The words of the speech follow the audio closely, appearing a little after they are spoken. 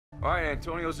All right,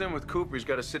 Antonio's in with Cooper. He's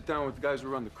got to sit down with the guys who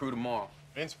run the crew tomorrow.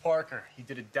 Vince Parker. He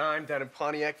did a dime down in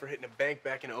Pontiac for hitting a bank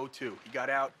back in '02. He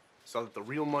got out, saw that the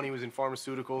real money was in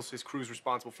pharmaceuticals. His crew's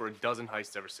responsible for a dozen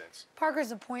heists ever since.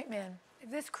 Parker's a point man.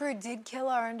 If this crew did kill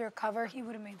our undercover, he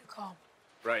would have made the call.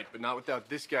 Right, but not without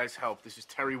this guy's help. This is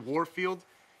Terry Warfield.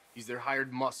 He's their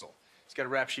hired muscle. He's got a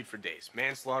rap sheet for days.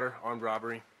 Manslaughter, armed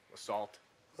robbery, assault.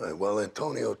 All right, well,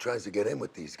 Antonio tries to get in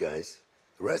with these guys.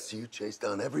 The rest of you chase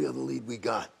down every other lead we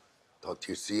got. Talk to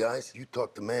your CIs. You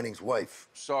talk to Manning's wife.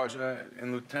 Sarge,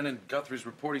 in Lieutenant Guthrie's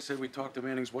report, he said we talked to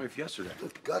Manning's wife yesterday.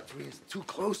 Look, Guthrie is too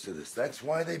close to this. That's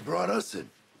why they brought us in.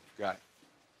 Got it.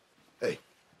 Hey,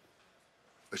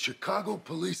 a Chicago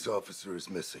police officer is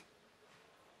missing.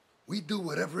 We do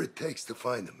whatever it takes to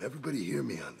find him. Everybody hear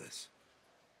me on this.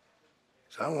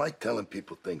 So I don't like telling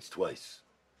people things twice.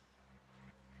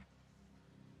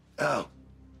 Al,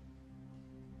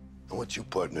 I want you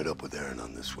partnered up with Erin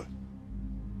on this one.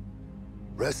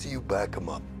 Rest of you back him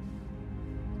up.